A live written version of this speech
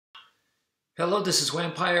Hello, this is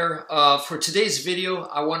wmpyr. For today's video,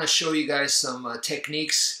 I want to show you guys some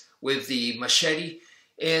techniques with the machete.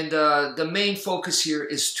 And the main focus here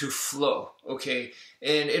is to flow, okay?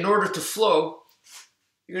 And in order to flow,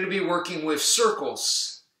 you're going to be working with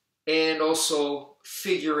circles and also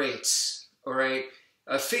figure eights, all right?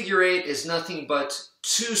 A figure eight is nothing but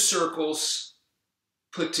two circles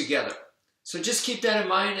put together. So just keep that in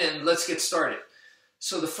mind and let's get started.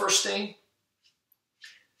 So the first thing,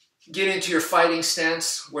 get into your fighting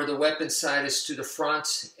stance where the weapon side is to the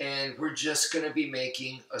front, and we're just going to be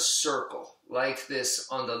making a circle like this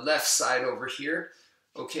on the left side over here,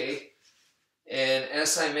 okay? And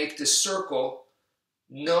as I make this circle,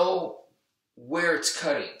 know where it's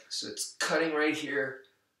cutting. So it's cutting right here,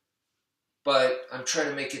 but I'm trying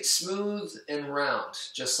to make it smooth and round,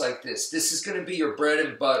 just like this. This is going to be your bread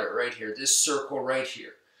and butter right here, this circle right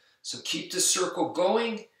here. So keep the circle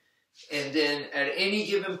going. And then at any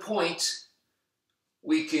given point,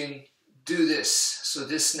 we can do this. So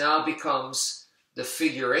this now becomes the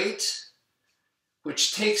figure eight,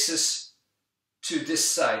 which takes us to this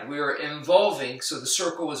side. We are involving, so the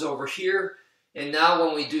circle was over here, and now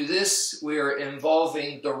when we do this, we are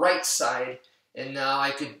involving the right side, and now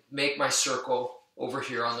I could make my circle over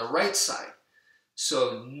here on the right side.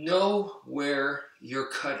 So know where you're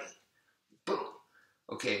cutting. Boom.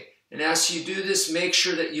 Okay. And as you do this, make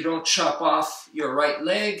sure that you don't chop off your right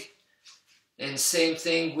leg. And same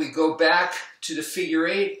thing, we go back to the figure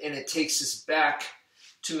eight and it takes us back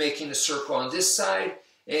to making the circle on this side.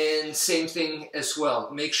 And same thing as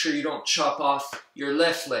well. Make sure you don't chop off your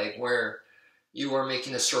left leg where you are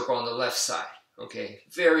making a circle on the left side. Okay,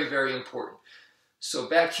 very, very important. So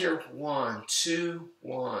back here, 1, 2,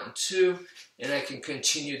 1, 2. And I can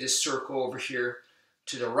continue this circle over here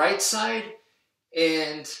to the right side.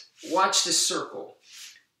 And watch this circle.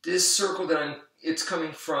 This circle that it's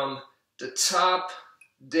coming from the top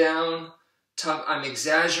down, top. I'm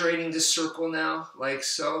exaggerating this circle now, like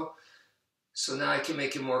so. So now I can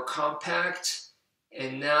make it more compact.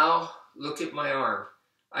 And now look at my arm.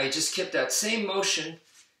 I just kept that same motion.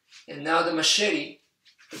 And now the machete,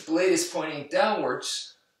 the blade is pointing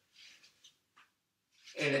downwards.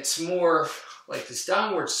 And it's more like this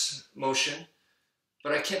downwards motion.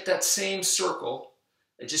 But I kept that same circle.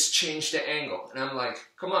 I just changed the angle. And I'm like,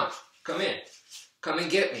 come on, come in. Come and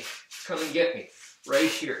get me. Come and get me. Right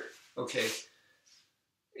here. Okay.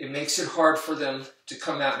 It makes it hard for them to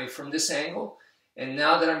come at me from this angle. And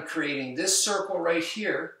now that I'm creating this circle right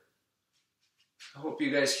here, I hope you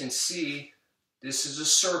guys can see this is a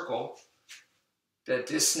circle that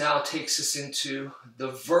this now takes us into the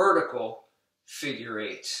vertical figure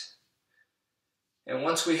eight. And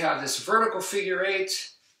once we have this vertical figure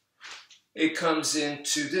eight, it comes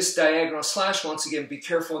into this diagonal slash. Once again, be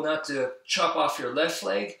careful not to chop off your left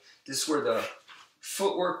leg. This is where the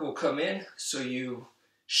footwork will come in. So you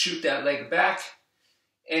shoot that leg back,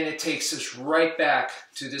 and it takes us right back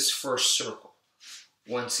to this first circle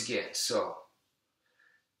once again. So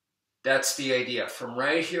that's the idea. From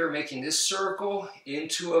right here, making this circle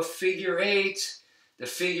into a figure eight. The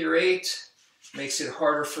figure eight makes it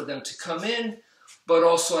harder for them to come in. But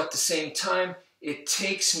also at the same time, it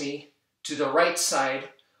takes me to the right side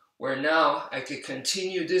where now I could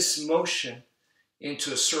continue this motion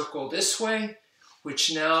into a circle this way,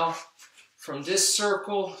 which now from this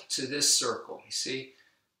circle to this circle, you see,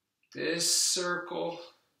 this circle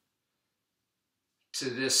to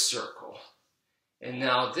this circle. And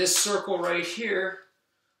now this circle right here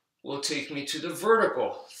will take me to the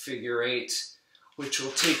vertical figure eight, which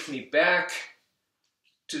will take me back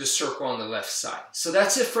to the circle on the left side. So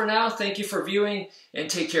that's it for now. Thank you for viewing and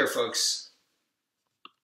take care, folks.